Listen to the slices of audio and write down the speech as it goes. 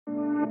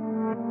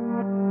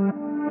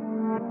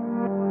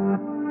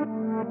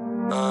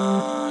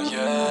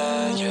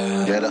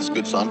That's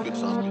good, son.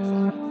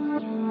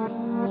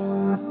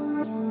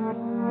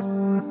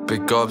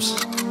 Big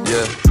Gubs,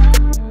 yeah.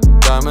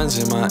 Diamonds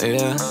in my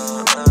ear,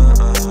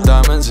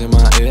 diamonds in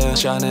my ear,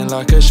 shining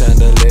like a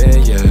chandelier,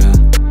 yeah.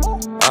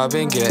 I've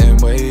been getting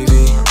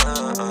wavy,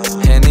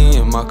 Henny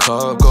in my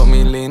cup, got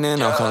me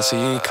leaning, I can't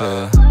see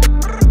clear.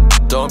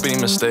 Don't be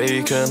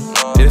mistaken,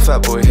 if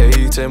that boy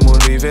hating, we'll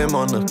leave him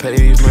on the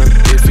pavement.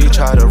 If he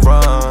try to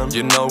run,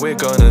 you know we're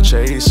gonna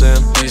chase him.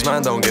 These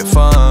man don't get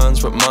funds,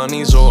 but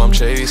money's all I'm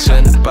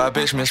chasing. Bad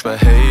bitch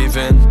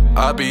misbehaving,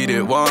 I beat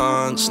it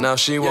once, now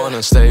she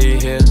wanna stay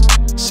here.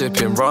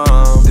 Sipping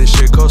rum, this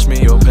shit cost me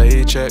your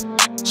paycheck.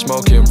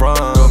 Smoking rum,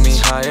 got me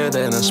higher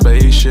than a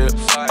spaceship.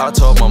 I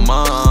told my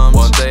mom,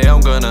 one day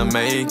I'm gonna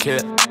make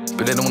it,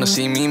 but they don't wanna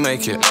see me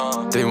make it.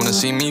 They wanna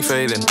see me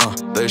failing,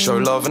 they show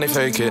love and they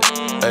fake it,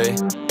 ayy,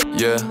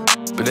 yeah.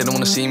 But they don't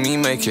wanna see me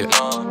make it,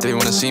 they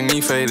wanna see me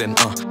failing,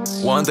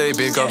 One day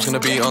Big Gub's gonna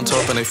be on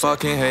top and they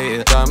fucking hate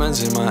it.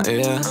 Diamonds in my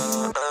ear,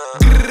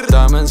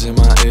 diamonds in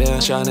my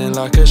ear, shining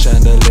like a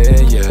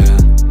chandelier, yeah.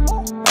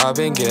 I've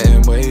been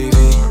getting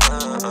wavy,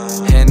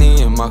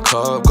 Henny in my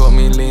cup, got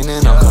me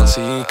leaning, I can't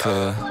see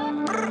clear.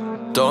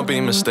 Don't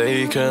be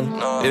mistaken,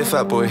 if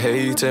that boy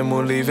hating,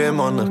 we'll leave him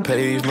on the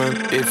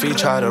pavement. If he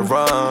try to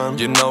run,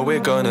 you know we're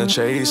gonna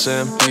chase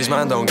him. These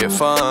man don't get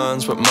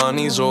funds, but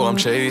money's all I'm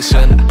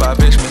chasing. Bad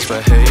bitch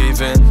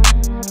misbehaving,